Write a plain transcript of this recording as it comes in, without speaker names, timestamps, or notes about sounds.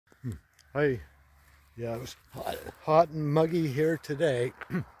Hi. Yeah, it was hot and muggy here today.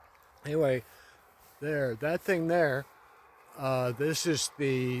 Anyway, that thing there, this is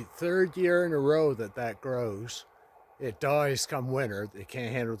the third year in a row that grows. It dies come winter. It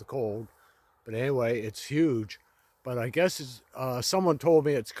can't handle the cold. But anyway, it's huge. But I guess someone told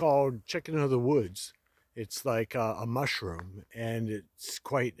me it's called chicken of the woods. It's like a mushroom, and it's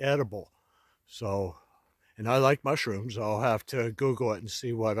quite edible. So, and I like mushrooms. So I'll have to Google it and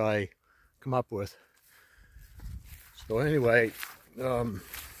see what I come up with. So anyway,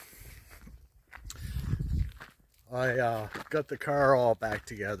 I got the car all back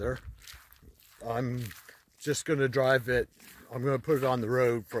together. I'm just going to drive it. I'm going to put it on the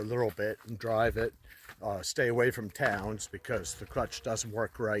road for a little bit and drive it. Stay away from towns because the clutch doesn't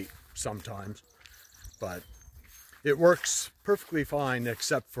work right sometimes. But it works perfectly fine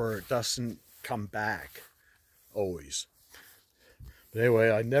except for it doesn't come back always. But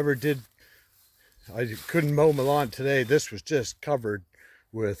anyway, I couldn't mow my lawn today. This was just covered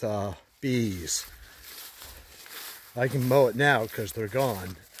with bees. I can mow it now because they're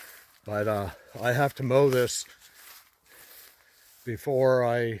gone. But I have to mow this before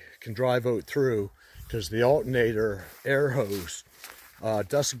I can drive out through because the alternator air hose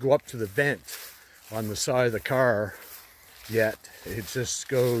doesn't go up to the vent on the side of the car yet. It just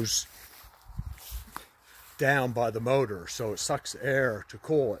goes down by the motor, so it sucks air to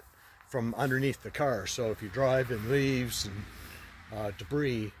cool it from underneath the car. So if you drive in leaves and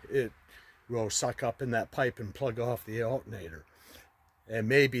debris, it will suck up in that pipe and plug off the alternator. And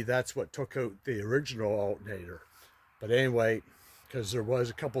maybe that's what took out the original alternator. But anyway, because there was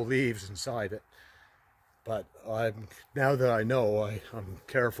a couple leaves inside it. But now that I know, I'm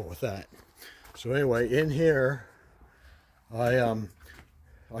careful with that. So anyway, in here, I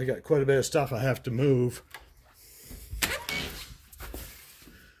got quite a bit of stuff I have to move.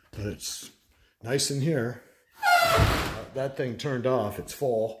 But it's nice in here. That thing turned off, it's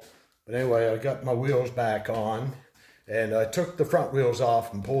full. But anyway, I got my wheels back on, and I took the front wheels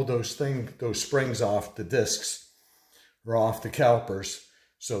off and pulled those springs off the discs, or off the calipers,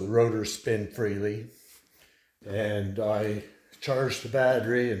 so the rotors spin freely. And I charged the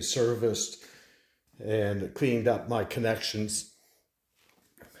battery and serviced and cleaned up my connections.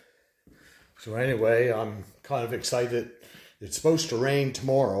 So anyway, I'm kind of excited. It's supposed to rain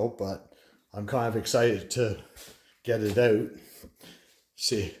tomorrow, but I'm kind of excited to get it out.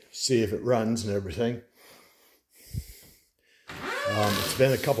 See if it runs and everything. It's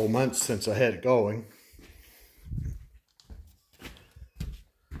been a couple months since I had it going.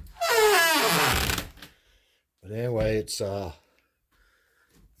 But anyway, it's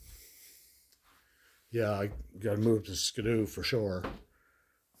yeah, I gotta move the skidoo for sure.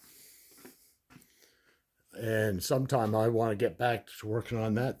 And sometime I want to get back to working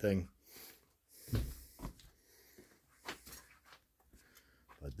on that thing.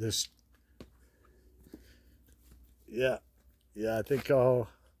 But this, yeah, I think I'll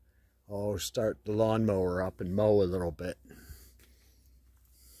start the lawnmower up and mow a little bit.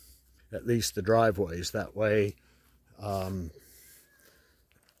 At least the driveways. That way I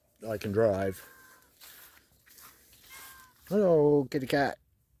can drive. Hello, kitty cat.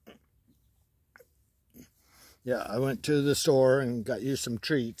 Yeah, I went to the store and got you some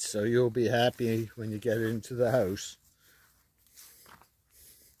treats, so you'll be happy when you get into the house.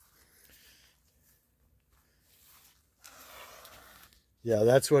 Yeah,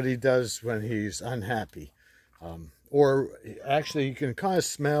 that's what he does when he's unhappy. Or actually, you can kind of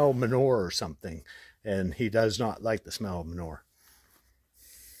smell manure or something, and he does not like the smell of manure.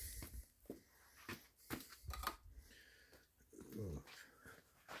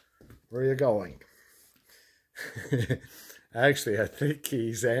 Where are you going? Actually, I think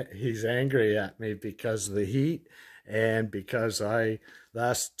he's angry at me because of the heat, and because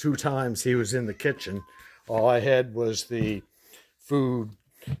last 2 times he was in the kitchen, all I had was the food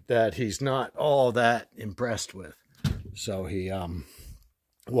that he's not all that impressed with. So he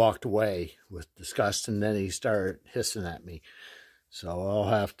walked away with disgust, and then he started hissing at me. So I'll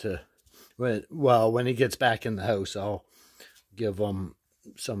have to, when he gets back in the house, I'll give him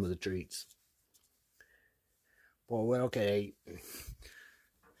some of the treats. Well, okay.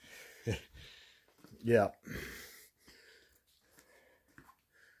 Yeah.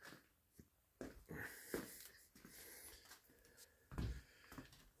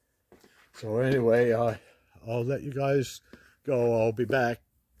 So anyway, I'll let you guys go. I'll be back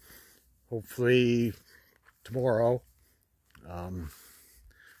hopefully tomorrow.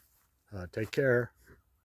 Take care.